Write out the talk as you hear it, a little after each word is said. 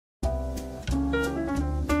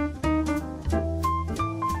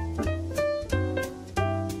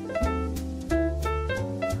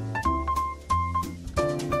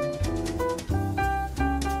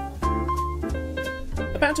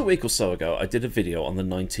About a week or so ago, I did a video on the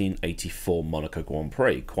 1984 Monaco Grand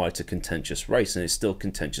Prix, quite a contentious race, and it's still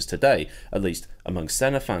contentious today, at least among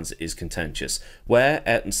Senna fans it is contentious, where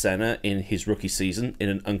Ayrton Senna, in his rookie season, in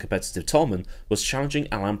an uncompetitive Toleman, was challenging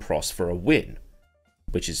Alain Prost for a win,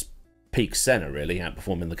 which is peak Senna really,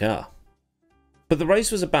 outperforming the car. But the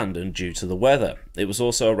race was abandoned due to the weather. It was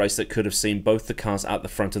also a race that could have seen both the cars at the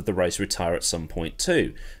front of the race retire at some point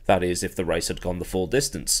too, that is, if the race had gone the full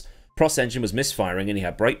distance. Prost's engine was misfiring and he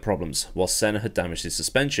had brake problems, while Senna had damaged his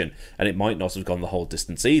suspension, and it might not have gone the whole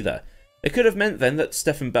distance either. It could have meant then that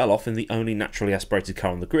Stefan Bellof, in the only naturally aspirated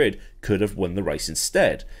car on the grid, could have won the race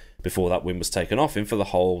instead, before that win was taken off him for the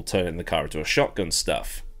whole turning the car into a shotgun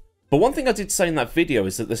stuff. But one thing I did say in that video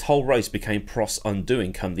is that this whole race became Prost's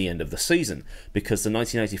undoing come the end of the season, because the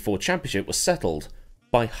 1984 championship was settled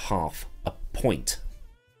by half a point.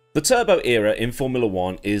 The turbo era in Formula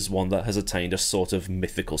 1 is one that has attained a sort of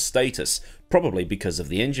mythical status, probably because of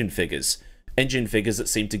the engine figures. Engine figures that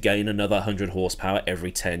seem to gain another 100 horsepower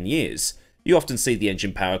every 10 years. You often see the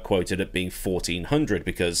engine power quoted at being 1400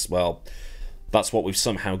 because, well, that's what we've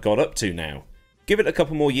somehow got up to now. Give it a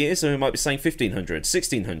couple more years and we might be saying 1500,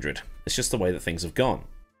 1600. It's just the way that things have gone.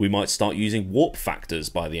 We might start using warp factors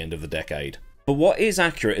by the end of the decade. But what is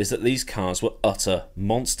accurate is that these cars were utter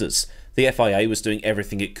monsters. The FIA was doing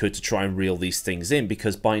everything it could to try and reel these things in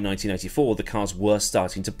because by 1984 the cars were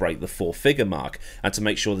starting to break the 4-figure mark, and to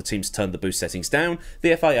make sure the teams turned the boost settings down,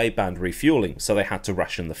 the FIA banned refueling, so they had to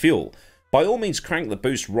ration the fuel. By all means crank the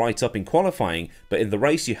boost right up in qualifying, but in the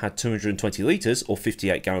race you had 220 litres or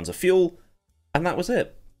 58 gallons of fuel, and that was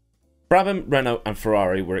it. Brabham, Renault and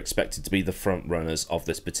Ferrari were expected to be the front runners of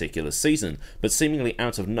this particular season, but seemingly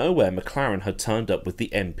out of nowhere McLaren had turned up with the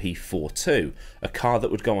MP42, a car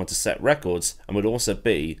that would go on to set records and would also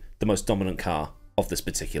be the most dominant car of this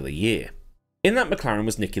particular year. In that McLaren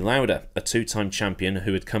was Niki Lauda, a two-time champion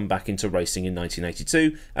who had come back into racing in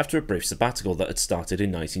 1982 after a brief sabbatical that had started in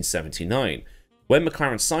 1979. When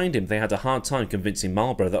McLaren signed him, they had a hard time convincing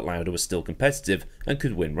Marlboro that Lauda was still competitive and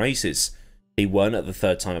could win races. He won at the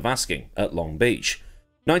third time of asking, at Long Beach.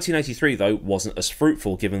 1983 though wasn't as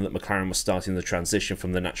fruitful given that McLaren was starting the transition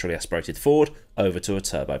from the naturally aspirated Ford over to a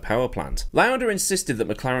turbo power plant. Lauda insisted that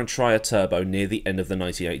McLaren try a turbo near the end of the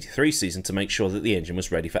 1983 season to make sure that the engine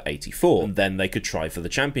was ready for 84, and then they could try for the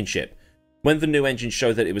championship. When the new engine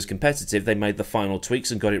showed that it was competitive, they made the final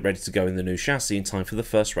tweaks and got it ready to go in the new chassis in time for the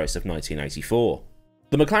first race of 1984.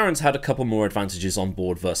 The McLarens had a couple more advantages on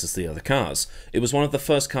board versus the other cars. It was one of the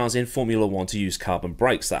first cars in Formula 1 to use carbon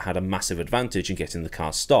brakes that had a massive advantage in getting the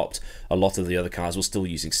car stopped. A lot of the other cars were still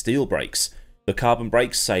using steel brakes. The carbon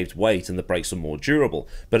brakes saved weight and the brakes were more durable,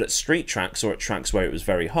 but at street tracks or at tracks where it was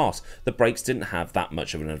very hot, the brakes didn't have that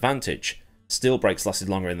much of an advantage. Steel brakes lasted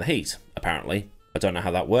longer in the heat, apparently. I don't know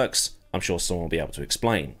how that works. I'm sure someone will be able to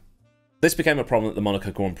explain. This became a problem at the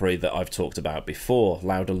Monaco Grand Prix that I've talked about before.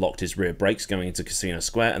 Lauda locked his rear brakes going into Casino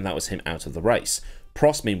Square and that was him out of the race.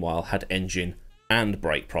 Prost, meanwhile, had engine and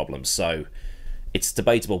brake problems, so it's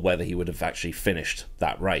debatable whether he would have actually finished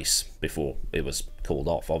that race before it was called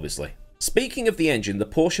off, obviously. Speaking of the engine, the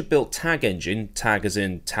Porsche-built TAG engine, TAG as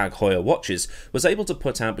in Tag Heuer watches, was able to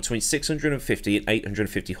put out between 650 and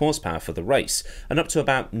 850 horsepower for the race, and up to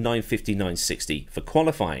about 950-960 for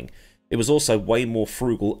qualifying. It was also way more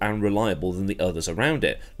frugal and reliable than the others around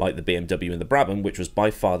it, like the BMW and the Brabham, which was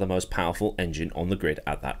by far the most powerful engine on the grid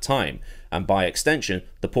at that time, and by extension,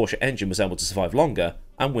 the Porsche engine was able to survive longer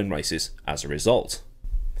and win races as a result.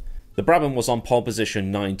 The Brabham was on pole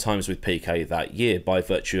position 9 times with PK that year by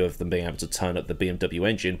virtue of them being able to turn up the BMW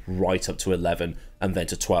engine right up to 11 and then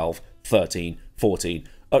to 12, 13, 14,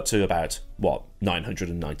 up to about,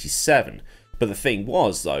 997. But the thing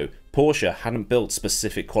was, though, Porsche hadn't built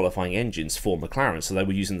specific qualifying engines for McLaren, so they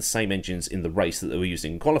were using the same engines in the race that they were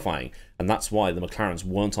using in qualifying, and that's why the McLarens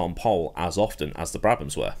weren't on pole as often as the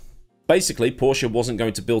Brabhams were. Basically, Porsche wasn't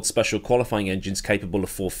going to build special qualifying engines capable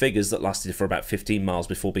of 4 figures that lasted for about 15 miles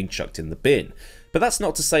before being chucked in the bin. But that's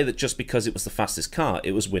not to say that just because it was the fastest car,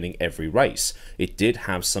 it was winning every race. It did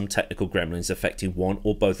have some technical gremlins affecting one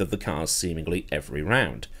or both of the cars seemingly every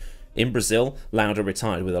round. In Brazil, Lauda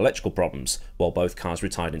retired with electrical problems, while both cars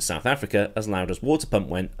retired in South Africa as Lauda's water pump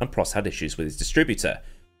went and Prost had issues with his distributor,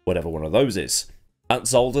 whatever one of those is. At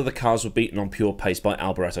Zolder, the cars were beaten on pure pace by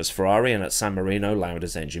Alboretto's Ferrari, and at San Marino,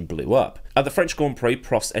 Lauda's engine blew up. At the French Grand Prix,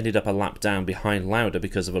 Prost ended up a lap down behind Lauda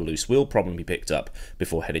because of a loose wheel problem he picked up,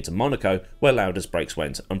 before heading to Monaco, where Lauda's brakes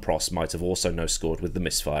went, and Prost might have also no-scored with the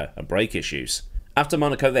misfire and brake issues. After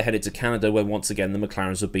Monaco, they headed to Canada, where once again the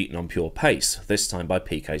McLarens were beaten on pure pace, this time by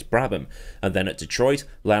Piquet's Brabham. And then at Detroit,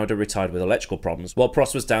 Lauda retired with electrical problems, while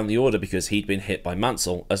Prost was down the order because he'd been hit by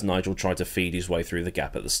Mansell as Nigel tried to feed his way through the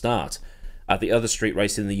gap at the start. At the other street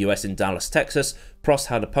race in the US in Dallas, Texas, Prost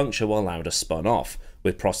had a puncture while Lauda spun off,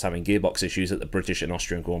 with Prost having gearbox issues at the British and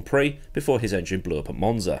Austrian Grand Prix before his engine blew up at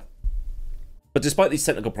Monza. But despite these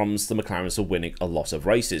technical problems, the McLarens were winning a lot of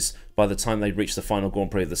races. By the time they reached the final Grand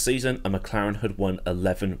Prix of the season, a McLaren had won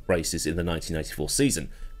 11 races in the 1984 season,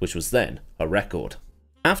 which was then a record.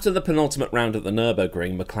 After the penultimate round at the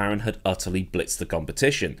Nürburgring, McLaren had utterly blitzed the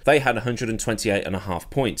competition. They had 128.5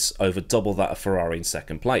 points, over double that of Ferrari in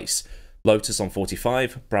second place. Lotus on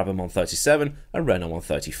 45, Brabham on 37, and Renault on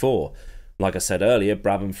 34. Like I said earlier,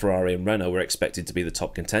 Brabham, Ferrari and Renault were expected to be the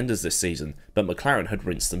top contenders this season, but McLaren had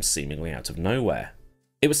rinsed them seemingly out of nowhere.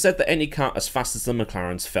 It was said that any car as fast as the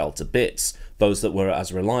McLarens fell to bits. Those that were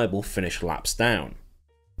as reliable finished laps down.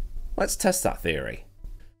 Let's test that theory.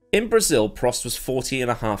 In Brazil, Prost was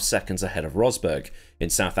 40.5 seconds ahead of Rosberg. In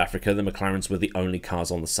South Africa, the McLarens were the only cars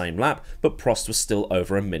on the same lap, but Prost was still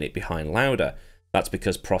over a minute behind Lauda. That's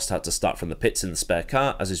because Prost had to start from the pits in the spare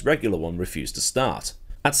car as his regular one refused to start.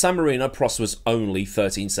 At San Marino, Prost was only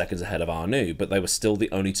 13 seconds ahead of Arnoux, but they were still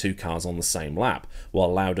the only two cars on the same lap,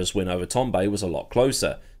 while Lauda's win over Tombe was a lot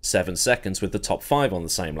closer, 7 seconds with the top 5 on the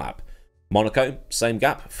same lap. Monaco, same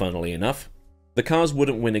gap, funnily enough. The cars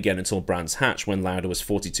wouldn't win again until Brands Hatch, when Lauda was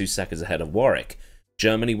 42 seconds ahead of Warwick.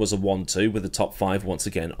 Germany was a 1-2 with the top 5 once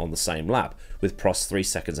again on the same lap, with Prost 3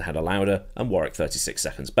 seconds ahead of Lauda and Warwick 36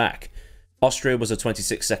 seconds back. Austria was a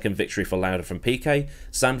 26-second victory for Lauda from Piquet,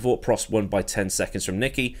 Zandvoort Prost won by 10 seconds from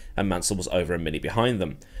Niki, and Mansell was over a minute behind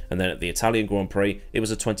them. And then at the Italian Grand Prix, it was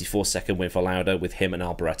a 24-second win for Lauda, with him and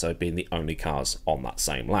Alboreto being the only cars on that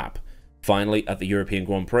same lap. Finally, at the European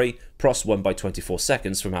Grand Prix, Prost won by 24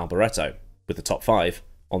 seconds from Alboreto, with the top 5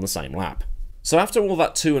 on the same lap. So after all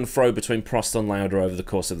that to and fro between Prost and Lauda over the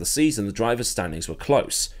course of the season, the drivers' standings were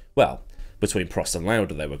close. Well, between Prost and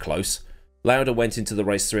Lauda they were close. Lauda went into the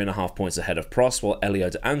race 3.5 points ahead of Prost, while Elio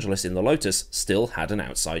De Angelis in the Lotus still had an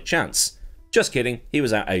outside chance. Just kidding, he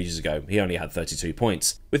was out ages ago, he only had 32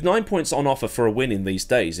 points. With 9 points on offer for a win in these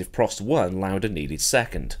days, if Prost won, Lauda needed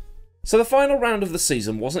second. So the final round of the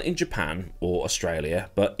season wasn't in Japan or Australia,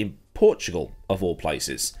 but in Portugal, of all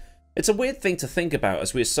places. It's a weird thing to think about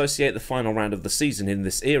as we associate the final round of the season in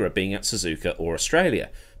this era being at Suzuka or Australia,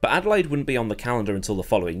 but Adelaide wouldn't be on the calendar until the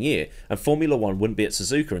following year, and Formula 1 wouldn't be at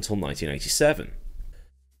Suzuka until 1987.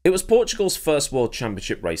 It was Portugal's first World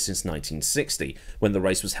Championship race since 1960, when the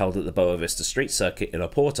race was held at the Boa Vista Street Circuit in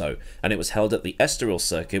Oporto, and it was held at the Estoril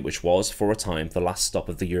Circuit, which was, for a time, the last stop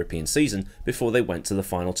of the European season before they went to the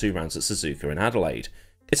final 2 rounds at Suzuka and Adelaide.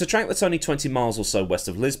 It's a track that's only 20 miles or so west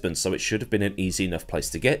of Lisbon, so it should have been an easy enough place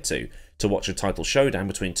to get to watch a title showdown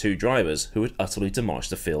between 2 drivers who had utterly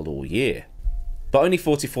demolished the field all year. But only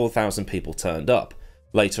 44,000 people turned up.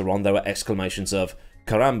 Later on there were exclamations of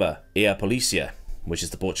 "Caramba, e a polícia," which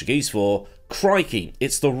is the Portuguese for "Crikey,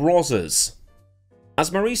 it's the Rosas."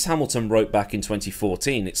 As Maurice Hamilton wrote back in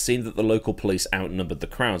 2014, it seemed that the local police outnumbered the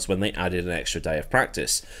crowds when they added an extra day of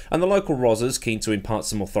practice, and the local Rosas, keen to impart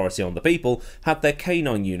some authority on the people, had their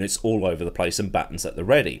canine units all over the place and batons at the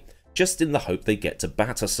ready, just in the hope they'd get to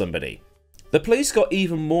batter somebody. The police got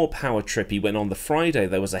even more power trippy when on the Friday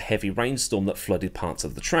there was a heavy rainstorm that flooded parts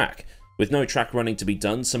of the track. With no track running to be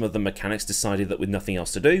done, some of the mechanics decided that with nothing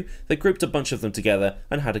else to do, they grouped a bunch of them together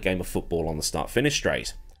and had a game of football on the start-finish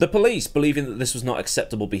straight. The police, believing that this was not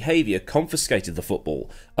acceptable behaviour, confiscated the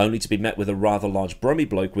football, only to be met with a rather large brummy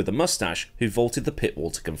bloke with a moustache who vaulted the pit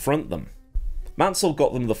wall to confront them. Mansell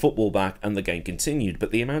got them the football back and the game continued,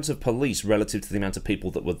 but the amount of police relative to the amount of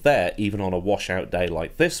people that were there, even on a washout day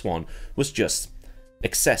like this one, was just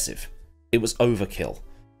excessive. It was overkill.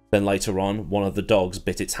 Then later on, one of the dogs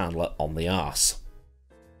bit its handler on the arse.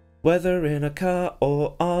 Whether in a car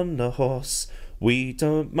or on a horse, we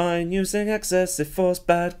don't mind using excessive force.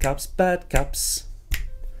 Bad cops, bad cops.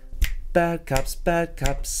 Bad cops, bad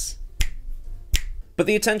cops. But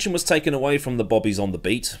the attention was taken away from the bobbies on the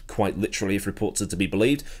beat, quite literally if reports are to be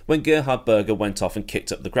believed, when Gerhard Berger went off and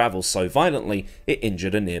kicked up the gravel so violently it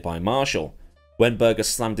injured a nearby marshal. When Berger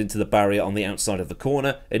slammed into the barrier on the outside of the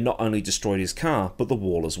corner, it not only destroyed his car, but the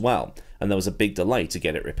wall as well, and there was a big delay to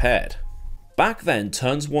get it repaired. Back then,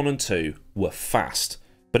 turns 1 and 2 were fast,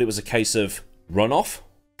 but it was a case of run off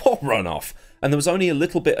or run off, and there was only a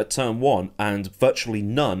little bit at turn 1 and virtually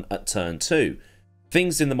none at turn 2.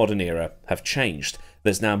 Things in the modern era have changed.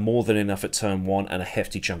 There's now more than enough at turn 1 and a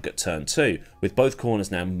hefty chunk at turn 2, with both corners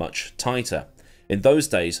now much tighter. In those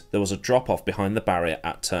days, there was a drop-off behind the barrier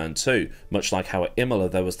at turn 2, much like how at Imola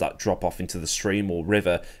there was that drop-off into the stream or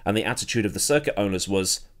river, and the attitude of the circuit owners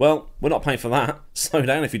was, well, we're not paying for that, slow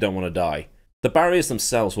down if you don't want to die. The barriers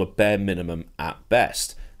themselves were bare minimum at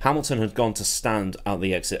best. Hamilton had gone to stand out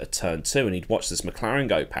the exit at turn 2 and he'd watched this McLaren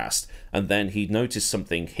go past, and then he'd noticed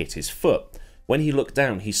something hit his foot. When he looked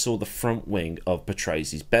down, he saw the front wing of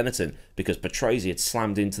Patrase's Benetton, because Patrese had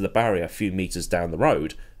slammed into the barrier a few metres down the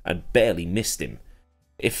road and barely missed him.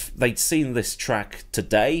 If they'd seen this track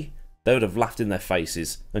today, they would have laughed in their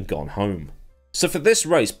faces and gone home. So for this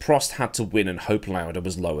race, Prost had to win and hope Lauda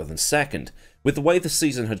was lower than second. With the way the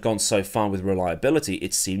season had gone so far with reliability,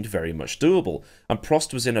 it seemed very much doable, and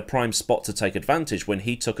Prost was in a prime spot to take advantage when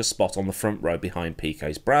he took a spot on the front row behind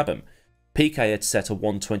Piquet's Brabham. Piquet had set a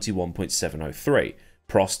 1:21.703,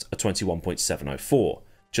 Prost a 21.704,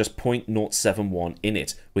 just 0.071 in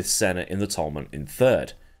it, with Senna in the Tollman in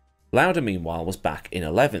third. Lauda meanwhile was back in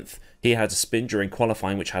 11th. He had a spin during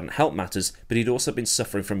qualifying which hadn't helped matters, but he'd also been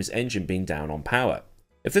suffering from his engine being down on power.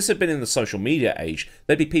 If this had been in the social media age,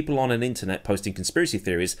 there'd be people on an internet posting conspiracy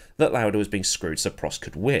theories that Lauda was being screwed so Prost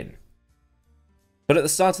could win. But at the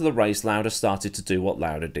start of the race, Lauda started to do what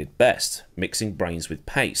Lauda did best, mixing brains with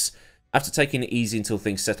pace. After taking it easy until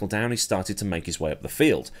things settled down, he started to make his way up the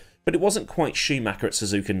field. But it wasn't quite Schumacher at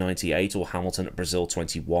Suzuka 98 or Hamilton at Brazil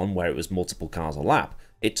 21 where it was multiple cars a lap.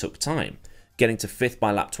 It took time, getting to 5th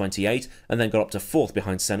by lap 28 and then got up to 4th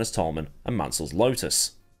behind Senna's Tollman and Mansell's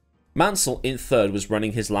Lotus. Mansell in 3rd was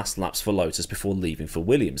running his last laps for Lotus before leaving for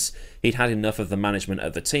Williams. He'd had enough of the management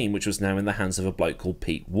of the team, which was now in the hands of a bloke called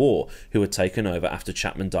Pete Waugh, who had taken over after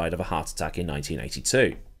Chapman died of a heart attack in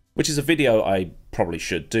 1982. Which is a video I probably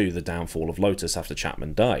should do, the downfall of Lotus after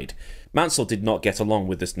Chapman died. Mansell did not get along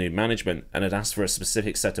with this new management and had asked for a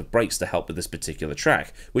specific set of brakes to help with this particular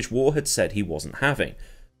track, which Waugh had said he wasn't having.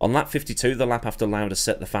 On lap 52, the lap after Lauda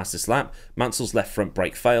set the fastest lap, Mansell's left front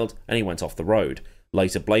brake failed and he went off the road,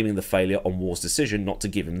 later blaming the failure on Waugh's decision not to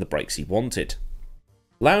give him the brakes he wanted.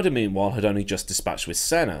 Lauda meanwhile had only just dispatched with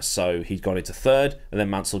Senna, so he'd got into 3rd, and then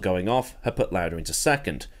Mansell going off had put Lauda into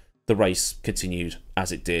 2nd. The race continued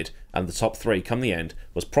as it did, and the top 3 come the end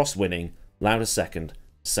was Prost winning, Lauda 2nd,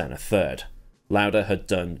 Senna 3rd. Lauda had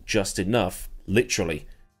done just enough, literally,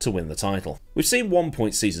 to win the title. We've seen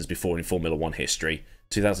 1-point seasons before in Formula 1 history.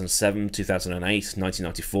 2007, 2008,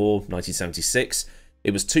 1994, 1976.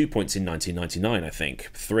 It was 2 points in 1999, I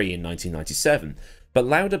think, 3 in 1997. But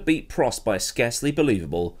Lauda beat Prost by a scarcely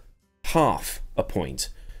believable half a point.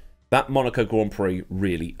 That Monaco Grand Prix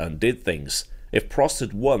really undid things. If Prost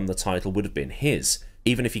had won, the title would have been his.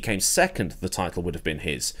 Even if he came 2nd, the title would have been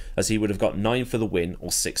his, as he would have got 9 for the win or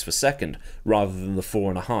 6 for 2nd, rather than the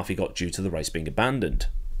 4.5 he got due to the race being abandoned.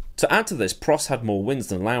 To add to this, Prost had more wins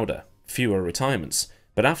than Lauda, fewer retirements,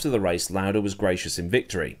 but after the race, Lauda was gracious in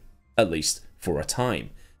victory, at least for a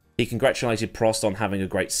time. He congratulated Prost on having a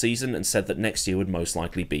great season and said that next year would most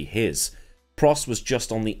likely be his. Prost was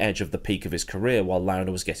just on the edge of the peak of his career while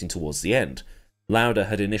Lauda was getting towards the end. Lauda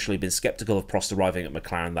had initially been sceptical of Prost arriving at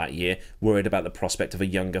McLaren that year, worried about the prospect of a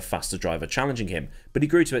younger, faster driver challenging him, but he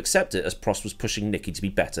grew to accept it as Prost was pushing Niki to be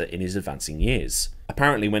better in his advancing years.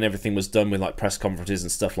 Apparently when everything was done with like press conferences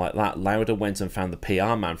and stuff like that, Lauda went and found the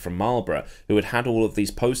PR man from Marlboro who had had all of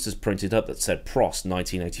these posters printed up that said Prost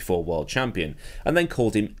 1984 World Champion, and then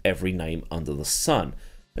called him every name under the sun.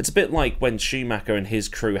 It's a bit like when Schumacher and his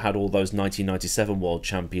crew had all those 1997 World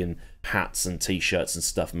Champion hats and t-shirts and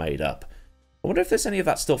stuff made up. I wonder if there's any of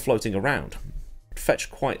that still floating around. It'd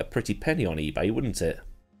fetch quite a pretty penny on eBay, wouldn't it?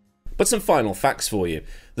 But some final facts for you.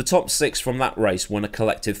 The top 6 from that race won a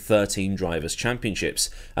collective 13 drivers'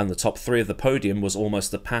 championships, and the top 3 of the podium was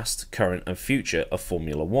almost the past, current and future of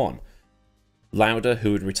Formula 1. Lauda,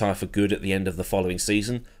 who would retire for good at the end of the following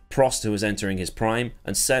season, Prost, who was entering his prime,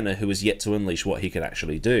 and Senna, who was yet to unleash what he could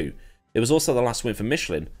actually do. It was also the last win for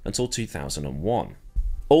Michelin until 2001.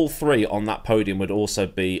 All 3 on that podium would also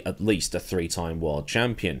be at least a 3-time world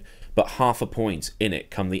champion, but half a point in it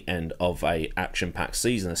come the end of a action-packed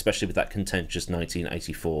season, especially with that contentious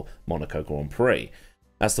 1984 Monaco Grand Prix.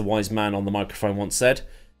 As the wise man on the microphone once said,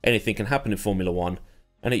 anything can happen in Formula 1,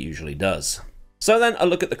 and it usually does. So then, a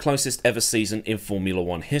look at the closest ever season in Formula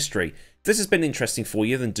 1 history. If this has been interesting for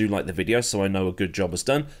you, then do like the video so I know a good job was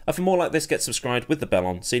done, and for more like this, get subscribed with the bell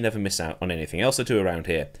on so you never miss out on anything else I do around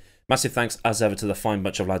here. Massive thanks as ever to the fine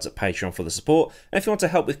bunch of lads at Patreon for the support, and if you want to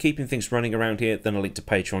help with keeping things running around here, then a link to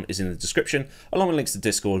Patreon is in the description, along with links to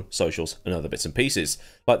Discord, socials and other bits and pieces,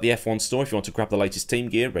 like the F1 store if you want to grab the latest team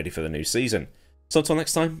gear ready for the new season. So until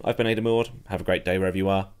next time, I've been AdmiralLaWind, have a great day wherever you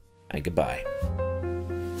are, and goodbye.